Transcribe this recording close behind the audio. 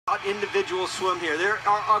about individual swim here. There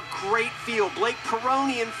are a great field. Blake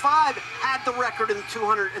Peroni in 5 had the record in the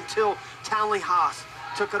 200 until Townley Haas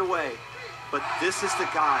took it away. But this is the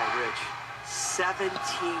guy, Rich. 17.6,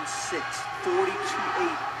 42.8,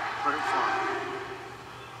 105.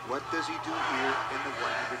 What does he do here in the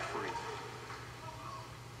 100 free?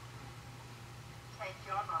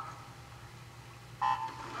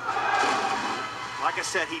 Like I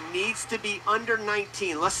said, he needs to be under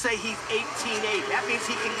 19. Let's say he's 18.8. That means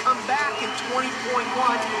he can come back in 20.1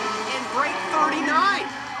 and break 39.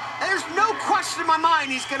 There's no question in my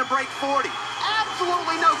mind he's going to break 40.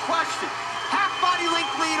 Absolutely no question. Half body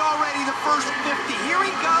length lead already the first 50. Here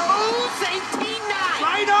he goes, 18.9.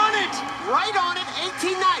 Right on it. Right on it,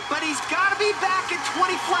 18.9. But he's got to be back at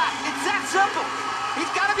 20 flat. It's that simple. He's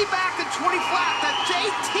got to be back at 20 flat. That's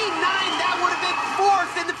 18.9. That would have been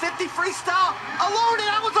 4th in the 50 freestyle alone, and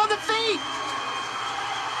I was on the feet.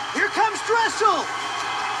 Here comes Dressel.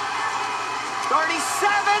 37,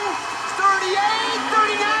 38,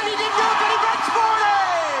 39. He didn't do it, but he breaks 40.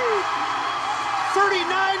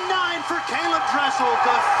 39.9 for Caeleb Dressel,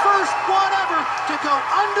 the first one ever to go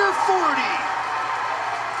under 40.